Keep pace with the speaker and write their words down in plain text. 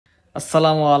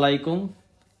আসসালামু আলাইকুম,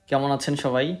 কেমন আছেন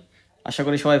সবাই? আশা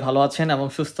করি সবাই ভালো আছেন এবং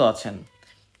সুস্থ আছেন।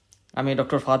 আমি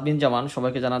ডক্টর ফাহাদ বিন জামান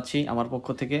সবাইকে জানাচ্ছি আমার পক্ষ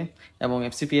থেকে এবং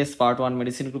FCPS Part-1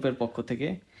 মেডিসিন গ্রুপের পক্ষ থেকে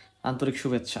আন্তরিক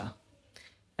শুভেচ্ছা।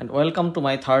 And welcome to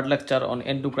my third lecture on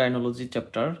endocrinology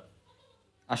chapter.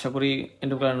 আশা করি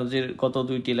এন্ডোক্রাইনোলজির গত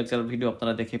 2টি লেকচার ভিডিও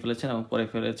আপনারা দেখে ফেলেছেন এবং পড়ে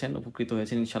ফেলেছেন, উপকৃত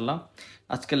হয়েছেন ইনশাল্লাহ।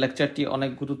 আজকের লেকচারটি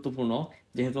অনেক গুরুত্বপূর্ণ,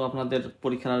 যেহেতু আপনাদের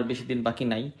পরীক্ষার আর বেশি দিন বাকি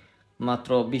নাই,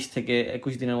 মাত্র 20 থেকে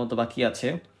 21 দিনের মতো বাকি আছে।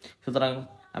 সুতরাং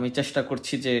আমি চেষ্টা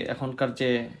করছি যে এখনকার যে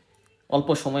অল্প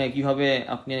সময়ে কিভাবে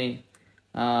আপনি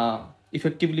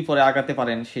ইফেক্টিভলি পরে আগাতে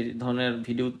পারেন সেই ধরনের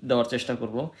ভিডিও দেওয়ার চেষ্টা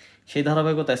করব। সেই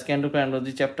ধারাবাহিকতা আজকে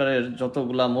এন্ডোক্রাইনোলজি চ্যাপ্টারের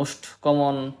যতগুলা মোস্ট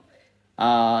কমন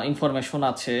ইনফরমেশন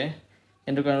আছে,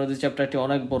 এন্ডোক্রাইনোলজি চ্যাপ্টারটি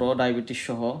অনেক বড়, ডায়াবেটিস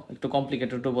সহ একটু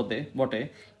কমপ্লিকেটেডও বটে।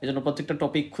 এজন্য প্রত্যেকটা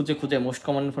টপিক খুঁজে খুঁজে মোস্ট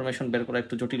কমন ইনফরমেশন বের করা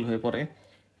একটু জটিল হয়ে পড়ে।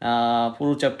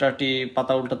 পুরো চ্যাপ্টারটি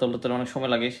পাতা উল্টাতে উল্টাতে অনেক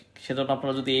সময় লাগে। সেজন্য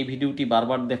আপনারা যদি এই ভিডিওটি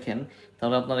বারবার দেখেন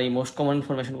তাহলে আপনারা এই মোস্ট কমন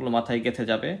ইনফরমেশনগুলো মাথায় গেঁথে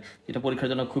যাবে, যেটা পরীক্ষার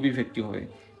জন্য খুবই ইফেক্টিভ হবে।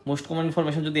 মোস্ট কমন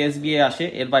ইনফরমেশন যদি SBA আসে,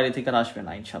 এর বাইরে থেকে আর আসবে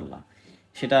না ইনশাল্লাহ।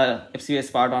 সেটা FCPS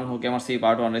Part-1 হোক, MRC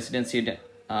Part-1, রেসিডেন্সি,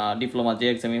 ডিপ্লোমা, যে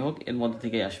এক্সামই হোক, এর মধ্যে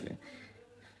থেকেই আসবে।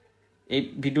 এই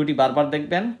ভিডিওটি বারবার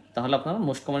দেখবেন, তাহলে আপনার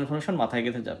মোস্ট কমন ইনফরমেশন মাথায়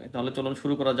গেঁথে যাবে। তাহলে চলুন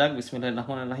শুরু করা যাক। বিসমিল্লাহির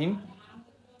রহমানির রহিম।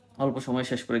 অল্প সময়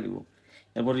শেষ করে দিব,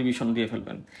 এরপর রিভিশন দিয়ে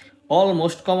ফেলবেন। All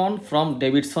most common from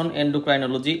Davidson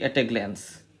endocrinology at a glance.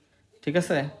 ঠিক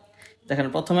আছে, দেখেন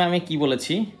প্রথমে আমি কি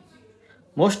বলেছি।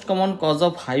 Most common cause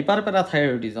of hyper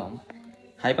parathyroidism.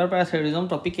 Hyper parathyroidism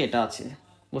টপিকে এটা আছে।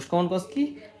 মোস্ট কমন কজ কি?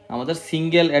 আমাদের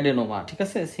সিঙ্গেল অ্যাডেনোমা। ঠিক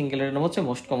আছে, সিঙ্গেল অ্যাডেনোমা হচ্ছে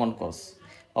মোস্ট কমন কজ।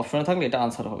 অপশনে থাকলে এটা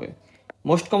আনসার হবে।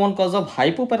 Most common cause of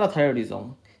hypoparathyroidism.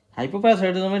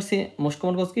 হাইপোপ্যারাথাইরয়েডিজমের most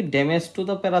common cause কি? Damage to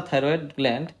the parathyroid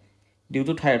gland due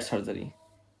to thyroid surgery.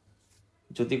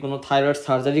 যদি কোনো থাইরয়েড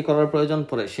সার্জারি করার প্রয়োজন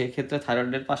পড়ে, সেই ক্ষেত্রে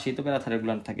থাইরয়েডের পাশেই তো প্যারাথাইরয়েড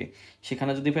গ্ল্যান্ড থাকে,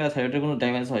 সেখানে যদি প্যারাথাইরয়েডের কোনো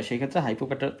ড্যামেজ হয়, সেই ক্ষেত্রে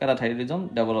হাইপোপ্যারাথাইরয়েডিজম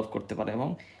ডেভেলপ করতে পারে এবং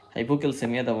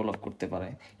হাইপোক্যালসেমিয়া ডেভেলপ করতে পারে।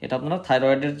 এটা আপনারা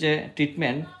থাইরয়েডের যে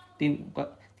ট্রিটমেন্ট, তিন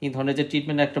ধরনের যে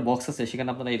ট্রিটমেন্টের একটা বক্স আছে, সেখানে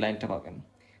আপনারা এই লাইনটা পাবেন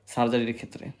সার্জারির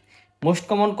ক্ষেত্রে। Most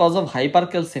common cause of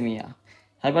hypercalcaemia.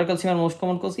 হাইপারক্যালসেমিয়ার most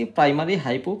common cause কি? Primary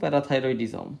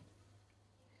hypoparathyroidism.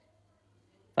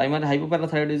 প্রাইমারি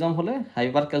হাইপোপ্যারাথাইরয়েডিজম হলে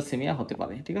হাইপারক্যালসেমিয়া হতে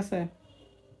পারে। ঠিক আছে।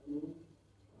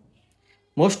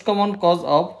 Most common cause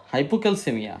of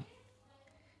hypocalcaemia.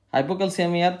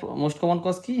 হাইপোক্যালসেমিয়ার most common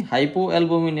cause কি?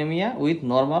 Hypoalbuminaemia with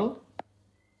normal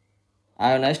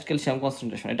ionised calcium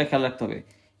concentration. এটা খেয়াল রাখতে হবে।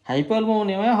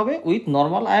 হাইপোঅ্যালবুমিনেমিয়া হবে with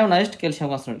normal ionised calcium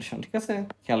concentration. ঠিক আছে,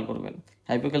 খেয়াল করবেন।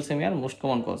 হাইপোক্যালসেমিয়ার most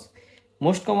common cause.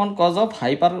 Most common cause of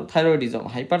hyperthyroidism.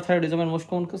 হাইপারথাইরয়েডিজমের most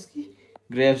common cause কি?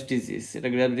 Graves disease. এটা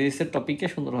গ্রেভস ডিজিজের টপিকে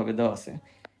সুন্দরভাবে দেওয়া আছে।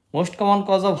 Most common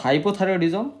cause of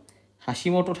hypothyroidism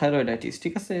Hashimoto thyroiditis.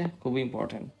 ঠিক আছে, খুবই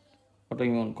important,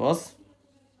 autoimmune cause.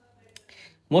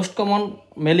 Most common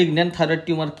malignant thyroid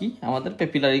tumour কি? আমাদের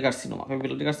পেপিলারি কার্সিনোমা।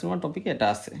 পেপিলারি কার্সিনোমা টপিকে এটা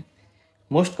আছে।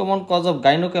 মোস্ট কমন কজ অফ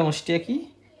গাইনোকেমাস্টিয়া কি?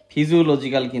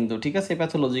 ফিজিওলজিক্যাল কিন্তু, ঠিক আছে,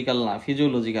 প্যাথোলজিক্যাল না,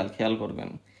 ফিজিওলজিক্যাল, খেয়াল করবেন।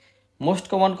 Most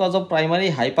common cause of primary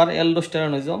hyper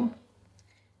aldosteronism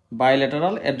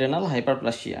bilateral adrenal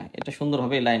hyperplasia. এটা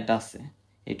সুন্দরভাবে এই লাইনটা আছে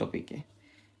এই টপিকে।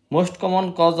 Most common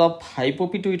cause of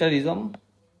hypopituitarism.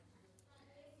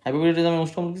 হাইপোপিটুইটারিজমের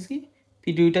most common কি?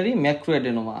 পিটুইটারি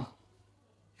ম্যাক্রোএডেনোমা।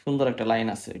 সুন্দর একটা লাইন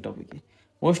আছে এই টপিকে।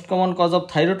 Most common cause of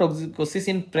thyrotoxicosis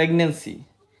in pregnancy.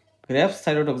 Graves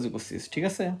thyrotoxicosis. ঠিক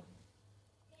আছে।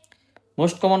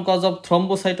 Most common cause of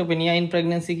thrombocytopenia in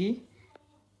pregnancy কি?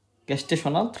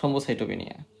 গ্যাস্টেশনাল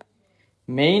thrombocytopenia.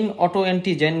 Main auto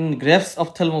antigen in graves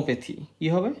অপথ্যালমোপ্যাথি কি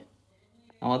হবে?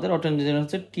 আমাদের অটো অ্যান্টিজেন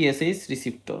হচ্ছে TSH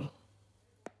রিসিপ্টর।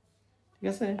 ঠিক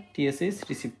আছে, TSH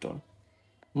receptor.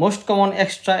 Most common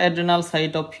extra adrenal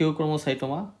site of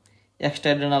ফিউক্রোমোসাইটোমা। Extra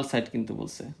adrenal site কিন্তু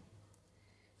বলছে।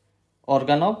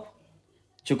 Organ of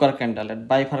জুকার ক্যান্ডাল at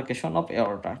bifurcation of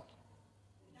এওরটা।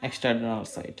 Extra adrenal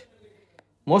site.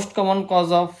 Most common cause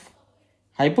of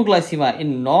হাইপোগ্লাইসিমা in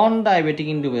non diabetic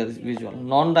individual.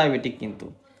 Non diabetic কিন্তু,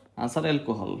 answer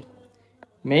alcohol.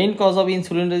 Main cause of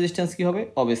insulin resistance কি হবে?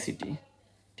 Obesity.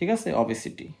 ঠিক আছে,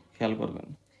 obesity, খেয়াল করবেন।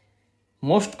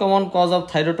 Most common cause of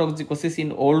thyrotoxicosis in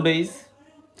old age.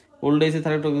 Old এজে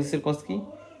থাইরোটক্সিসের cause কি?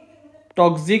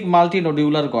 Toxic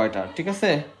মাল্টিনোডিউলার goitre. ঠিক আছে।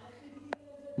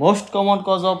 মোস্ট কমন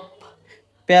কজ অফ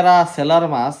প্যারাসেলার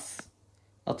মাস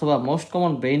অথবা মোস্ট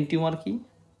কমন ব্রেইন টিউমার কি?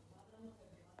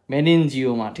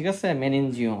 মেনিনজিওমা। ঠিক আছে,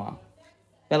 মেনিনজিওমা।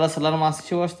 প্যারাসেলার মাস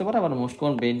হিসেবে আসতে পারে, আবার মোস্ট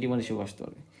কমন ব্রেইন টিউমার হিসেবে আসতে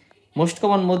পারে। মোস্ট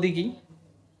কমন মোডি কি?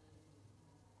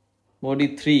 Modi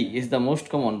 3 is the most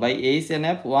common by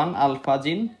HNF1 alpha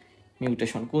জিন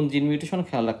মিউটেশন। কোন জিন মিউটেশন?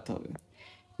 খেয়াল রাখতে হবে।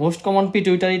 Most common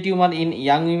pituitary tumour in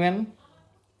young women?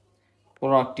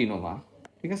 প্রোয়াক্টিনোমা।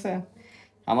 ঠিক আছে।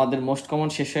 আমাদের মোস্ট কমন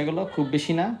শেষ হয়ে গেল, খুব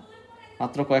বেশি না,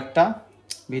 মাত্র কয়েকটা।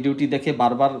 ভিডিওটি দেখে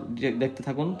বারবার দেখতে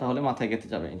থাকুন, তাহলে মাথায় গেঁথে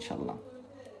যাবে ইনশাল্লাহ।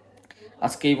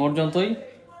 আজকে এই পর্যন্তই।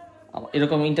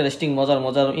 এরকম ইন্টারেস্টিং মজার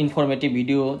মজার ইনফরমেটিভ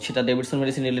ভিডিও, সেটা ডেভিডসন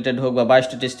মেডিসিন রিলেটেড হোক বা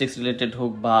বায়োস্ট্যাটিস্টিক্স রিলেটেড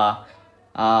হোক বা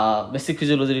বেসিক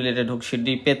ফিজিওলজি রিলেটেড হোক,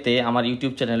 সেটি পেতে আমার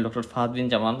ইউটিউব চ্যানেল ডক্টর ফাহাদ বিন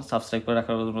জামান সাবস্ক্রাইব করে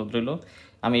রাখার অনুরোধ রইল।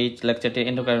 আমি এই লেকচারটি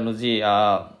এন্ডোক্রাইনোলজি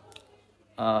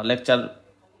লেকচার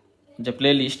যে প্লে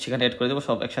লিস্ট সেখানে অ্যাড করে দেবো,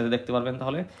 সব একসাথে দেখতে পারবেন।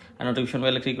 তাহলে নোটিফিকেশন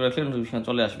বেলে ক্লিক করে রাখলে নোটিফিকেশন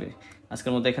চলে আসবে।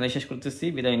 আজকের মধ্যে এখানে শেষ করতেছি,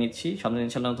 বিদায় নিচ্ছি। সামনে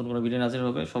ইনশাআল্লাহ নতুন কোনো ভিডিও নাজির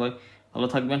হবে। সবাই ভালো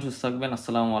থাকবেন, সুস্থ থাকবেন।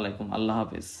 আসসালামু আলাইকুম, আল্লাহ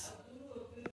হাফেজ।